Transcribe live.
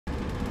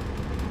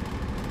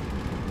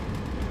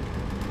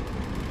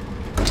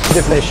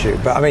different issue.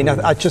 But I mean,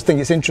 I just think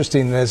it's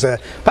interesting.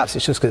 Perhaps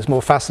it's just because it's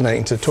more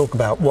fascinating to talk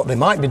about what they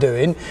might be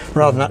doing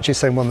rather than actually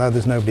saying, well, no,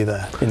 there's nobody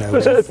there. You know,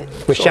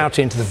 we're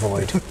shouting into the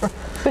void.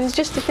 But it's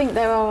just to think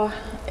there are.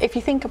 If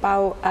you think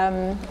about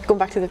going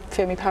back to the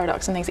Fermi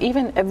paradox and things,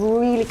 even a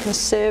really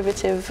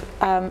conservative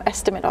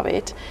estimate of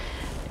it,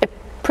 it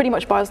pretty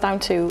much boils down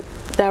to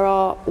there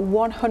are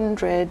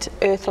 100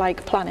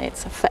 Earth-like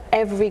planets for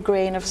every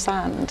grain of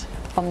sand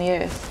on the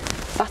Earth.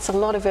 That's a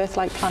lot of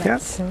Earth-like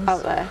planets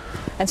out there,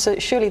 and so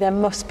surely there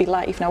must be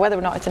life. Now, whether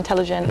or not it's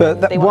intelligent, but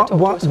they want to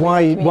talk to us,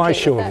 why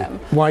surely?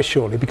 Why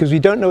surely? Because we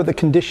don't know what the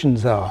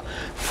conditions are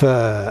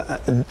for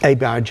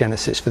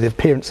abiogenesis, for the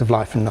appearance of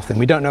life from nothing.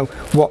 We don't know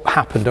what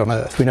happened on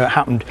Earth. We know it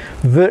happened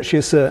virtually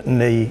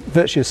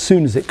as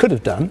soon as it could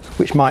have done,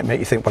 which might make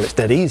you think, well, it's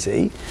dead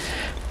easy.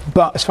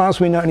 But as far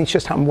as we know, it's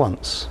just happened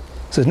once.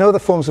 So there's no other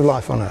forms of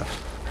life on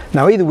Earth.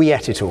 Now, either we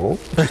ate it all,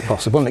 which is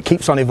possible, and it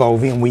keeps on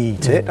evolving and we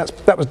eat it.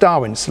 That was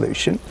Darwin's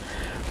solution.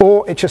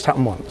 Or it just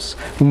happened once.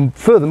 And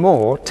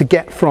furthermore, to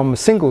get from a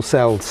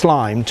single-celled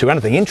slime to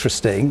anything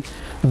interesting,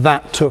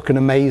 that took an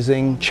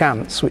amazing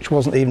chance, which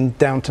wasn't even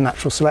down to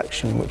natural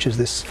selection, which is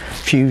this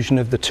fusion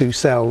of the two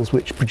cells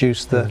which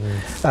produced the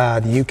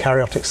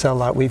eukaryotic cell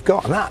like we've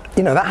got. And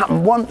that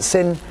happened once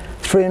in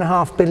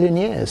 3.5 billion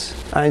years.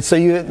 And so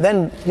you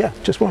then,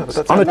 just once.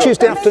 On a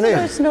Tuesday afternoon.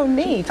 There's no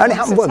need. Only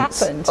happened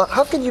once.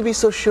 How can you be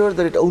so sure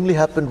that it only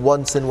happened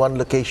once in one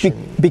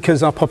location?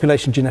 Because our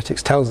population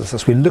genetics tells us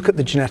this. We look at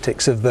the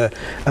genetics of the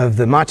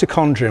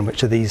mitochondrion,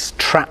 which are these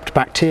trapped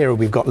bacteria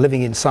we've got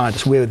living inside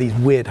us. We're these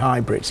weird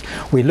hybrids.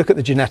 We look at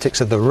the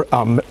genetics of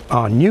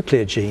our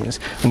nuclear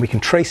genes, and we can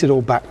trace it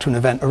all back to an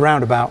event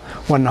around about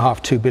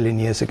 1.5, 2 billion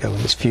years ago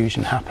when this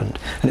fusion happened.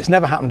 And it's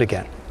never happened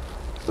again.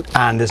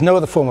 And there's no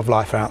other form of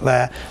life out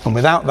there, and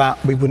without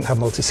that we wouldn't have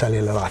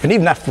multicellular life. And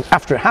even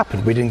after it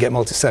happened, we didn't get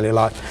multicellular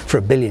life for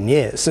 1 billion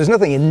years. So there's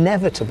nothing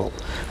inevitable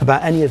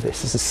about any of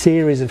this. It's a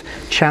series of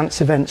chance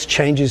events,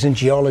 changes in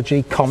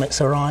geology, comets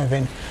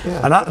arriving,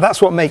 and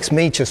that's what makes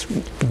me just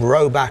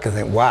row back and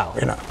think, wow,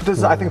 you know.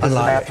 I think this is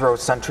an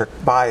anthrocentric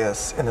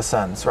bias in a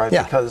sense, right?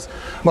 Yeah. Because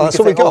that's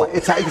what we got.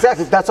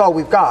 Exactly, that's all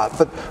we've got.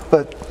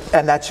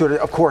 And that should,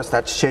 of course,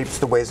 that shapes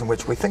the ways in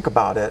which we think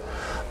about it.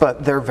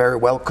 But there very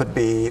well could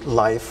be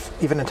life,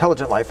 even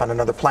intelligent life, on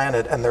another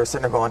planet, and they're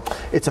sitting there going,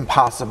 "It's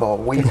impossible.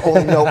 We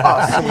only know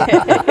us,"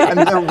 and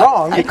they're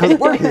wrong because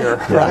we're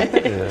here, right?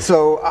 Yeah.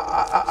 So,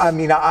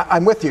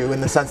 I'm with you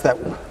in the sense that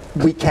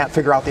we can't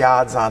figure out the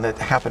odds on it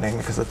happening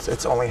because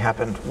it's only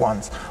happened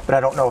once. But I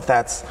don't know if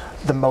that's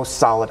the most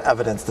solid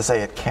evidence to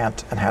say it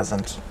can't and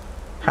hasn't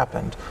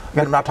happened.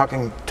 Again, I'm not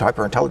talking to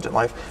hyper-intelligent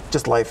life,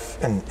 just life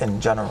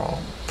in general.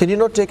 Can you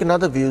not take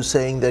another view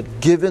saying that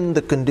given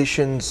the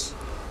conditions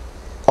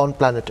on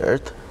planet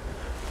Earth,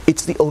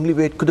 it's the only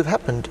way it could have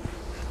happened?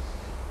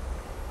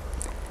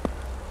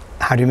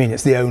 How do you mean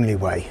it's the only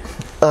way?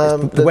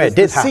 The way it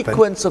did happen. The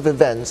sequence of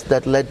events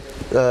that led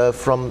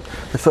from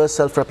the first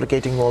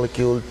self-replicating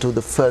molecule to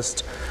the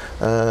first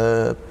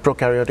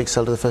prokaryotic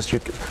cell to the first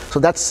eukaryote. So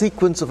that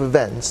sequence of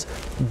events,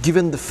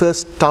 given the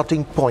first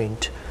starting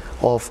point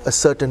of a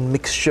certain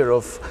mixture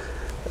of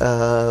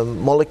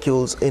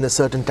molecules in a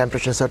certain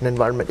temperature, a certain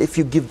environment, if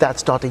you give that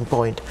starting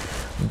point,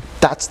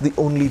 that's the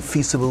only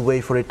feasible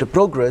way for it to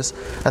progress,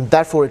 and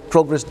therefore it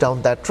progressed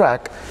down that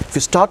track. If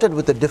you started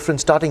with a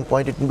different starting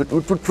point, it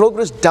would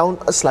progress down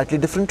a slightly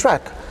different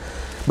track.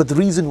 But the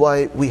reason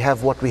why we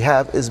have what we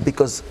have is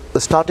because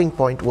the starting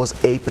point was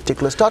a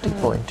particular starting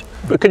point.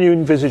 But can you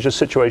envisage a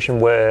situation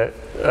where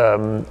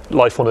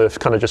life on Earth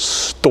kind of just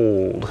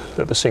stalled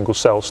at the single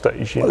cell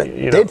stage? Well,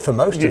 it did for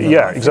most of them.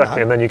 Yeah,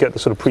 exactly. And then you get the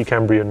sort of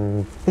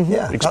Precambrian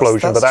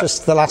explosion. That's but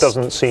just the last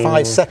doesn't seem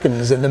 5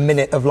 seconds in the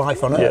minute of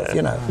life on Earth.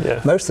 You know,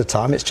 most of the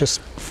time it's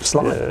just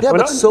slime. Yeah,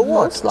 but so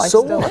what?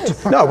 So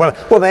what? No,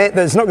 well,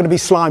 there's not going to be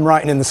slime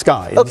writing in the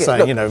sky. Okay,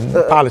 saying,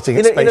 piloting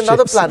in spaceships. In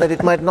another planet,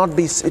 it might not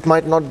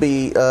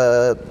be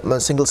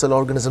single cell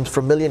organisms for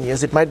 1 million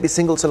years. It might be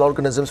single cell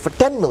organisms for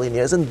 10 million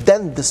years, and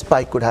then the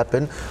spike could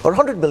happen, or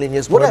 100 million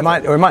years, whatever.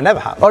 Or it might never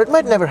happen. Or it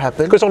might never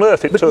happen. Because on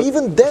Earth, but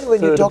even then,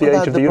 when you talk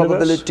about the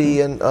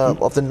probability and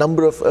of the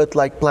number of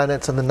Earth-like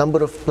planets and the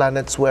number of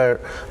planets where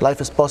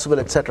life is possible,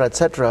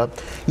 etc.,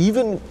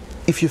 even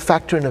if you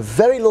factor in a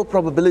very low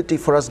probability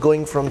for us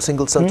going from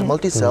single cell to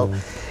multi-cell,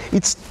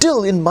 it's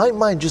still, in my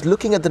mind, just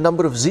looking at the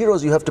number of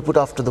zeros you have to put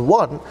after the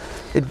 1,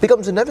 it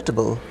becomes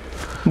inevitable.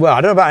 Well,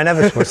 I don't know about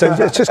inevitable. So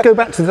let's just go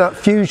back to that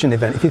fusion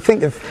event. If you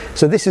think of,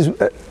 so this is,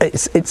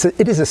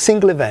 it is a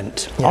single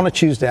event on a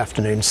Tuesday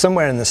afternoon,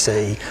 somewhere in the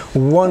sea.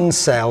 One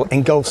cell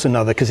engulfs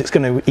another because it's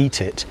going to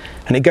eat it,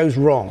 and it goes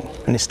wrong.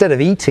 And instead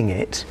of eating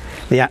it,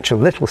 the actual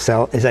little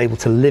cell is able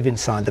to live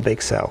inside the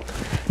big cell.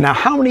 Now,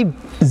 how many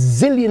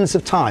zillions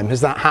of times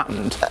has that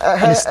happened?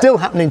 And it's still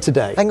happening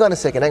today. Hang on a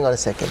second.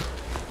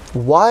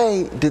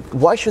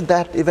 why should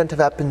that event have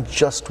happened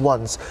just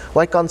once?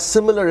 Why can't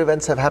similar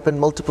events have happened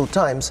multiple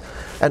times,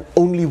 and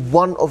only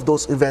one of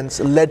those events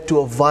led to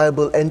a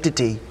viable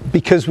entity?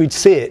 Because we'd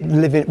see it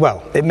living.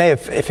 Well, it may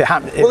have if it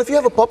happened. Well, if you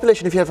have a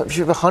population, if you have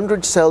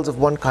 100 cells of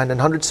one kind and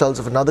 100 cells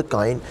of another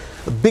kind,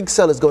 a big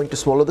cell is going to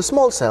swallow the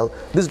small cell.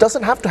 This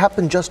doesn't have to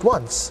happen just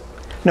once.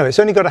 No, it's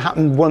only got to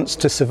happen once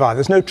to survive.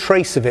 There's no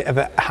trace of it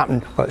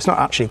happened. Well, it's not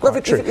actually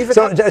quite true.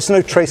 There's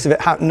no trace of it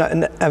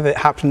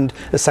happened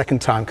a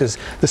second time, because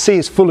the sea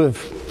is full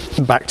of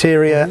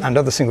bacteria and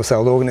other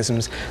single-celled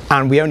organisms,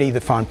 and we only either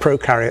find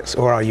prokaryotes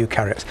or our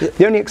eukaryotes. Yeah.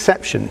 The only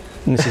exception,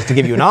 and this is to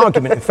give you an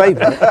argument in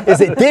favour, is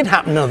it did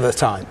happen another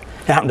time.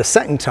 It happened a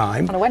second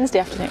time. On a Wednesday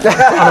afternoon.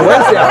 On a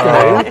Wednesday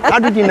afternoon. How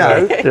did you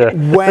know? Yeah.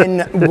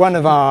 When one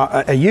of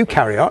a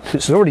eukaryote,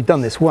 which has already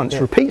done this once,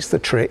 repeats the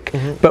trick,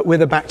 but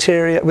with a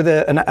bacteria,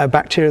 a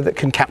bacteria that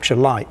can capture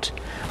light,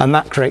 and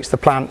that creates the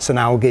plants and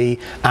algae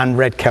and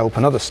red kelp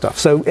and other stuff.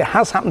 So it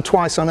has happened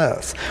twice on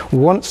Earth.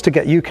 Once to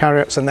get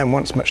eukaryotes, and then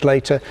once much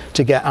later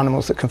to get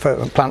animals that can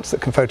plants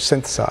that can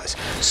photosynthesize.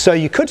 So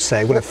you could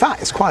say, well, in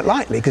fact, it's quite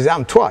likely because it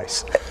happened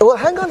twice. Well,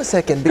 hang on a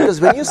second,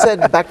 because when you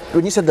said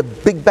the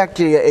big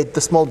bacteria ate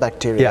the small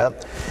bacteria,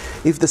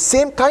 if the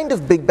same kind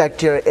of big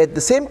bacteria ate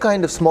the same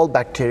kind of small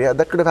bacteria,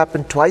 that could have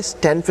happened twice,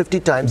 10, 50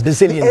 times.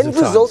 Bazillions the end of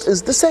result times.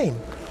 Is the same.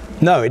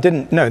 No, it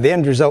didn't. No, the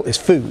end result is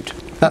food.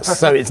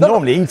 So it's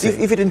normally eating.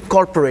 If it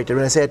incorporated,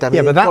 when I say it, I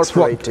mean but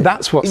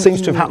that's what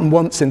seems to have happened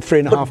once in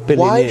 3.5 billion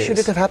why years. Should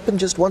it have happened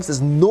just once? There's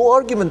no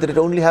argument that it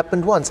only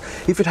happened once.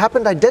 If it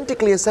happened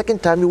identically a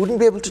second time, you wouldn't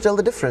be able to tell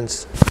the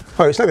difference.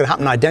 Oh, it's not going to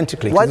happen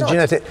identically. Why not?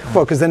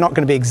 Because they're not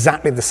going to be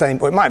exactly the same.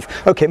 Or it might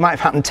have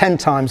happened 10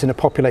 times in a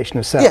population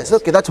of cells. Yes,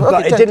 okay, that's what.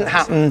 But it didn't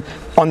happen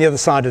on the other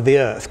side of the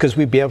Earth, because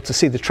we'd be able to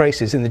see the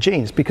traces in the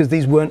genes, because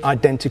these weren't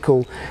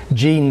identical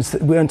genes,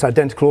 weren't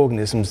identical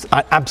organisms,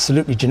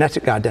 absolutely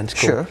genetically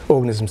identical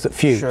organisms that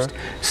fused. Sure.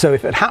 So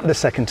if it happened a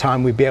second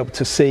time, we'd be able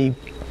to see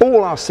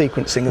all our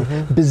sequencing of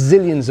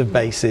bazillions of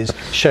bases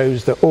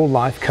shows that all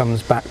life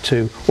comes back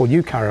to, or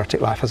eukaryotic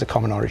life has a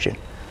common origin.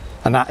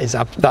 And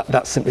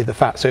that's simply the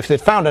fact. So if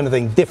they'd found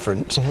anything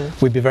different,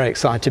 we'd be very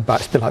excited, but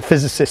it's a bit like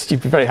physicists,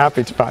 you'd be very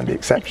happy to find the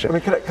exception. I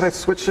mean, can I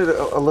switch it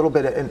a little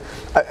bit? And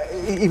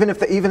even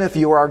if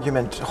your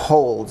argument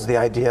holds, the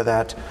idea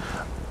that,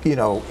 you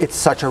know, it's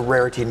such a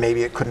rarity,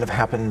 maybe it couldn't have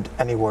happened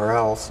anywhere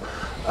else,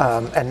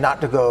 and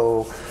not to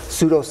go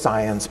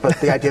pseudoscience,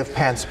 but the idea of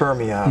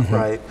panspermia,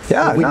 right?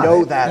 Yeah, we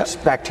know that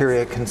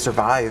bacteria can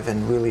survive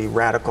in really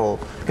radical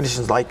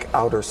conditions like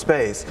outer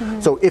space.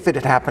 So if it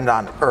had happened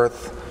on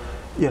Earth,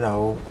 you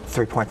know,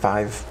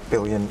 3.5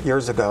 billion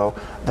years ago,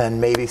 then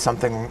maybe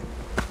something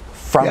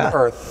from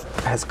Earth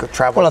has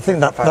traveled. Well, I think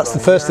that's the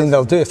first thing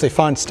they'll do if they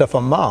find stuff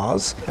on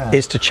Mars,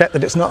 is to check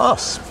that it's not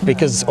us,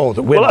 because that's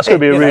going to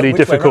be a really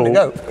difficult.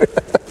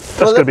 That's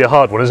going to be a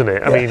hard one, isn't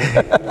it? I mean,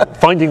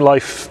 finding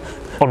life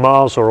on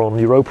Mars or on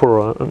Europa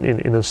or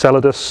in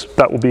Enceladus,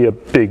 that will be a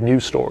big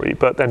news story.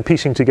 But then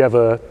piecing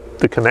together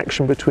the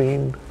connection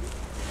between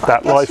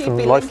that life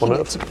and life on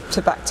Earth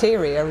to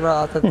bacteria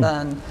rather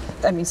than.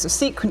 I mean, so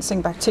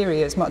sequencing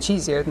bacteria is much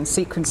easier than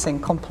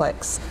sequencing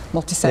complex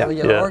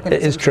multicellular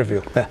organisms. It is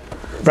trivial.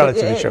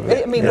 Relatively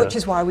trivial. I mean, which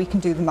is why we can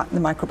do the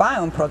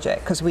microbiome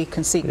project, because we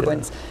can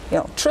sequence, you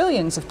know,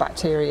 trillions of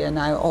bacteria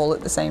now all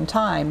at the same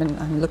time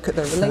and look at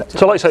their related.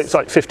 So, like say, it's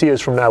like 50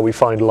 years from now, we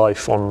find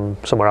life on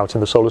somewhere out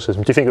in the solar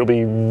system. Do you think it'll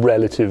be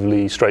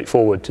relatively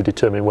straightforward to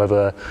determine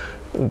whether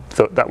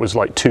that was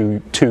like two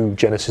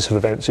genesis of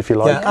events, if you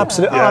like? Yeah,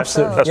 absolutely.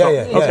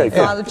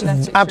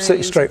 Absolutely.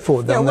 Absolutely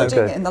straightforward. Yeah, we're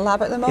doing it in the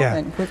lab at the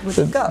moment with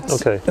the guts.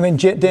 Okay. I mean,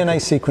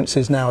 DNA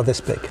sequences now are this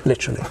big,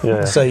 literally.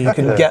 Yeah. So you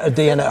can get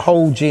a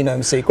whole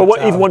genome sequence.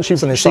 Well, even once you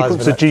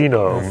sequence the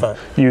genome,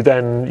 you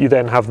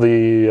then have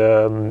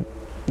the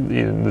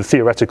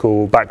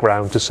theoretical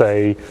background to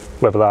say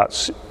whether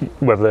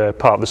they're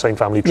part of the same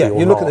family tree or not. Yeah,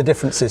 you look at the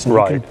differences.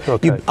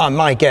 And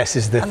my guess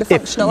is that and the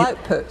functional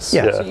outputs.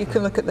 So you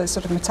can look at the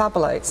sort of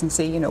metabolites and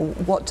see, you know,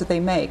 what do they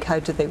make, how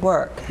do they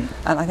work,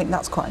 and I think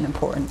that's quite an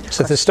important.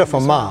 So if there's stuff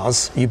on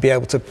Mars, you'd be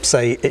able to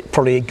say it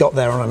probably got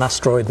there on an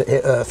asteroid that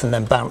hit Earth and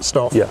then bounced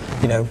off, you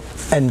know,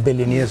 N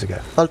billion years ago.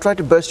 I'll try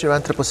to burst your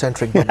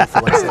anthropocentric bubble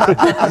for 1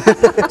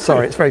 second.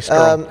 Sorry, it's very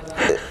strong.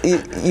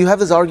 You have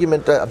this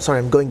argument.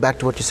 I'm going back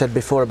to what you said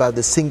before about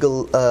the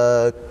single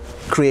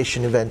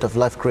creation event of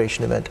life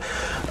creation event.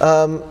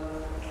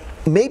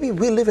 Maybe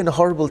we live in a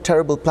horrible,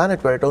 terrible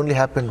planet where it only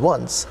happened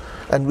once,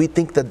 and we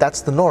think that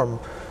that's the norm.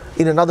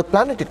 In another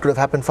planet, it could have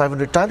happened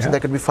 500 times, and there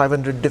could be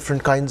 500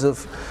 different kinds of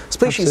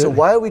species. Absolutely. So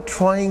why are we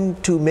trying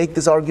to make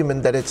this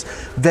argument that it's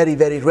very,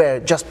 very rare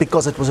just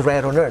because it was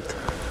rare on Earth?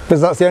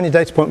 Because that's the only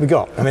data point we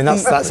got. I mean,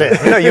 that's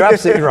it. No, you're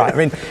absolutely right. I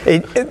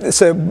mean,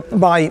 so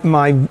my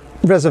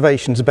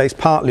reservations are based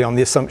partly on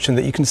the assumption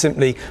that you can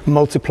simply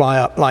multiply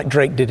up like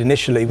Drake did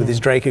initially with his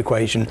Drake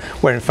equation,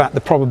 where in fact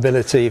the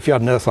probability, if you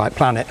had an Earth-like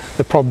planet,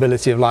 the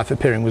probability of life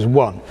appearing was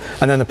 1,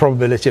 and then the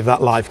probability of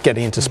that life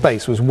getting into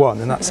space was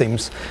 1, and that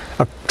seems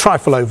a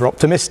trifle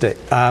over-optimistic.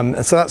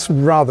 And so that's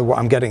rather what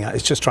I'm getting at,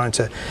 is just trying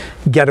to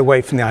get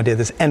away from the idea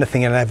there's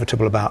anything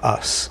inevitable about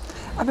us.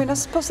 I mean, I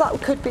suppose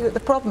that could be the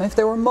problem. If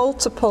there were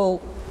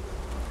multiple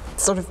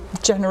sort of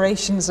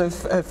generations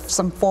of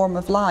some form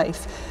of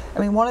life, I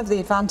mean, one of the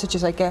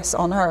advantages, I guess,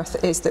 on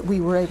Earth is that we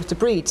were able to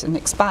breed and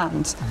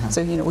expand. So,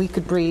 you know, we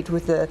could breed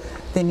with the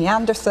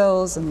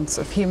Neanderthals and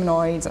sort of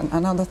humanoids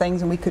and other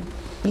things, and we could,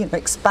 you know,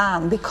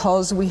 expand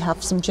because we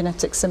have some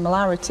genetic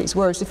similarities.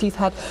 Whereas if you've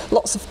had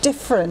lots of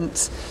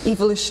different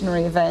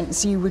evolutionary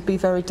events, you would be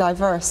very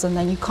diverse, and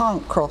then you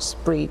can't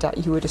crossbreed,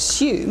 you would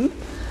assume.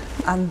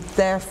 And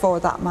therefore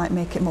that might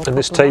make it more And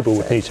this table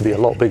would need to be a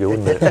lot bigger,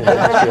 wouldn't it? You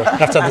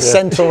have to have the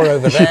centaur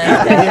over there.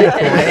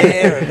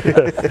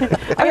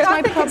 I mean,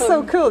 I think it's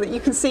so cool that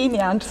you can see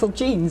Neanderthal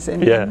genes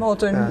in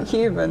modern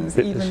humans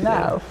even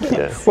now.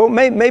 Well,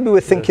 maybe we're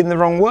thinking the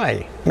wrong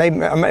way.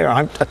 Maybe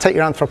I take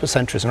your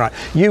anthropocentrism, right?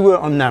 You were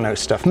on nano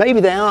stuff.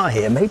 Maybe they are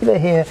here. Maybe they're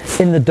here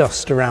in the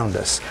dust around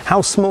us.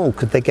 How small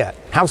could they get?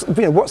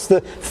 What's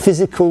the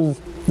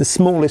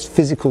smallest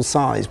physical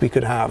size we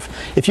could have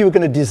if you were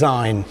going to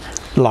design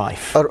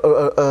life?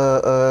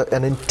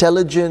 An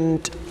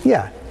intelligent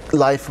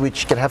life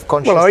which can have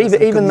consciousness. Well,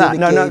 or even that.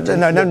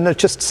 No,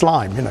 just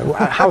slime. You know,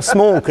 how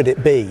small could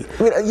it be?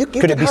 I mean,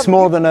 could it be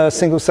smaller than a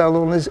single-cell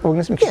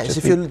organism? Yes,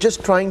 if you're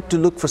just trying to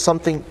look for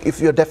something, if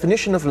your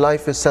definition of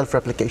life is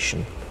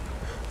self-replication,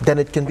 then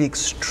it can be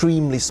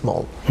extremely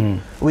small.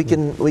 We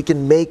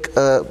can make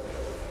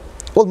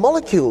well,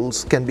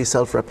 molecules can be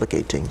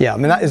self-replicating. Yeah, I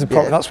mean, that is a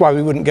problem. That's why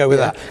we wouldn't go with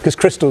that, because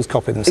crystals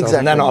copy themselves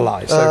and they're not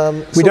alive.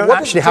 So we don't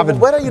actually have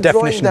a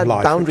definition of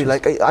life. Boundary?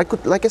 Like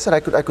I said,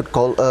 I could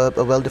call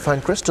a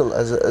well-defined crystal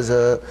as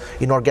a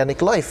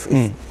inorganic life.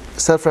 If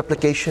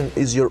self-replication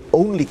is your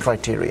only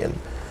criterion.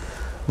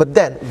 But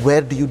then,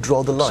 where do you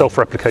draw the line?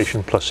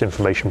 Self-replication plus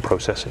information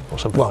processing or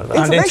something like that.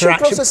 Information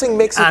processing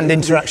makes it... And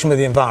interaction with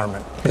the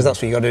environment, because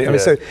that's what you got to do. I mean,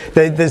 so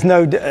there's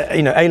no,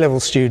 A-level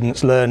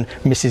students learn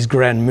Mrs.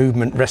 Gren,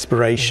 movement,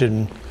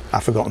 respiration,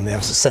 I've forgotten the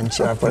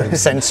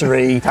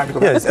sensory,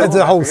 there's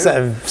a whole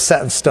set of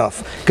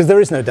stuff, because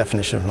there is no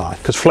definition of life.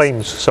 Because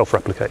flames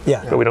self-replicate,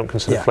 but we don't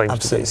consider flames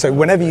to be. So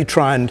whenever you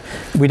try and,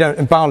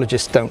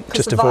 biologists don't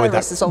just avoid that.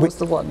 Virus is always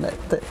the one that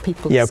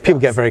people discuss. People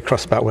get very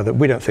cross about whether,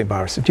 we don't think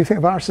viruses. Do you think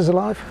a virus is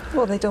alive?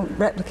 Well, they don't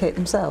replicate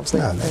themselves. They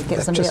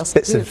get somebody else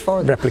bits to do it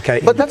for them.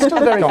 Replicating. But that's still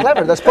very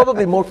clever. That's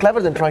probably more clever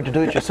than trying to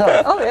do it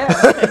yourself. Oh yeah.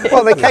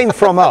 Well, they came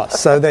from us,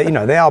 so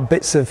they are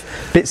bits of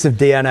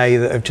DNA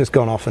that have just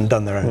gone off and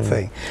done their own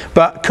thing.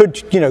 But could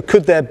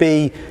there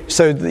be,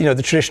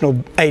 the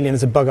traditional alien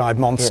is a bug-eyed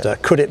monster,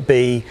 could it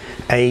be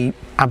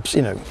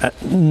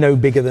no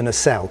bigger than a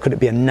cell? Could it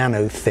be a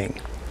nano thing?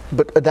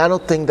 But a nano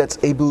thing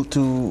that's able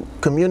to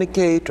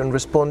communicate and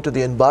respond to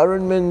the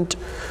environment.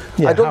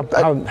 Yeah,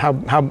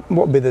 what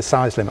would be the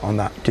size limit on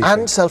that? Do you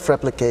think?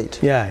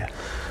 Self-replicate. Yeah.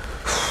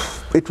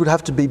 It would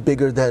have to be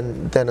bigger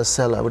than a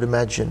cell, I would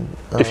imagine.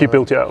 If you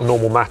built it out of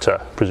normal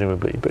matter,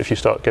 presumably, but if you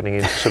start getting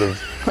into sort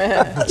of,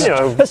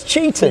 that's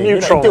cheating.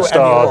 Neutron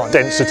star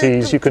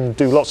densities, you can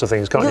do lots of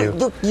things, can't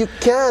you? You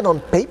can on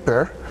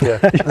paper. Yeah.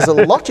 There's a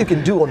lot you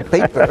can do on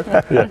paper.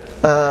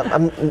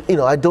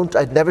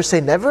 I'd never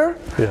say never.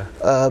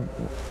 Yeah.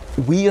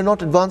 We are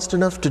not advanced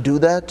enough to do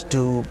that,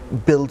 to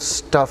build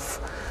stuff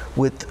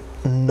with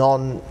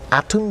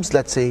non-atoms,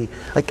 let's say.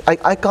 Like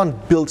I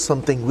can't build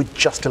something with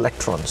just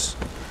electrons.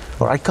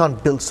 Or I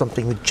can't build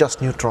something with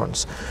just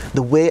neutrons.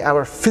 The way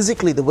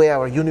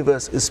our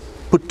universe is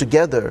put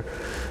together,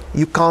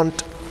 you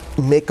can't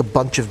make a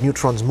bunch of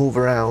neutrons move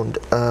around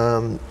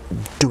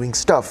doing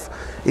stuff.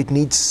 It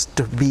needs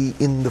to be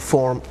in the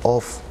form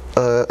of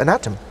an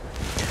atom.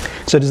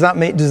 So does that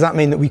mean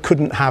that we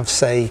couldn't have,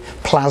 say,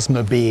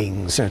 plasma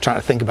beings? Trying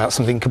to think about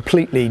something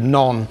completely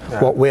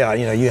what we are.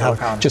 You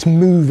have just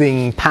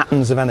moving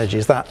patterns of energy.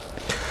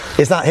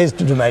 Is that his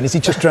domain? Has he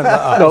just dreamt that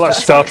up? No,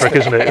 that's Star Trek,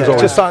 isn't it?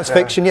 It's just science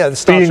fiction. Yeah,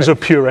 the beings of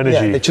pure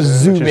energy. They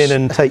just zoom in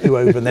and take you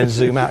over, and then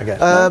zoom out again.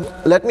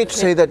 Let me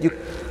say that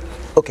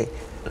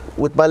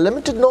with my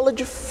limited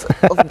knowledge of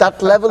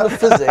that level of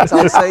physics,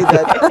 I'll say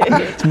that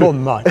it's more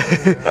than mine.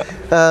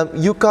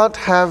 You can't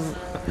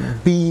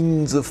have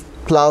beings of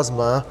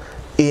plasma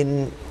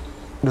in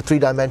the 3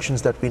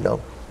 dimensions that we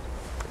know,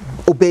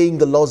 obeying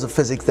the laws of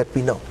physics that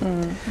we know.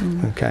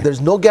 Okay.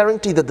 There's no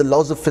guarantee that the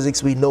laws of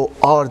physics we know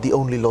are the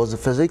only laws of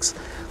physics.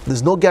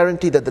 There's no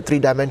guarantee that the 3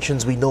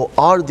 dimensions we know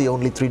are the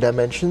only 3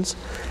 dimensions.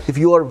 If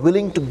you are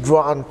willing to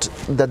grant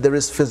that there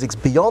is physics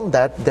beyond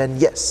that, then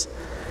yes.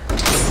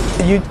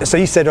 So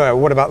you said,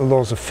 what about the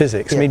laws of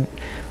physics? Yeah.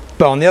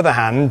 But on the other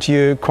hand,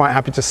 you're quite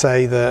happy to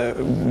say that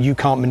you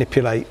can't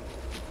manipulate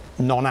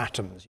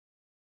non-atoms.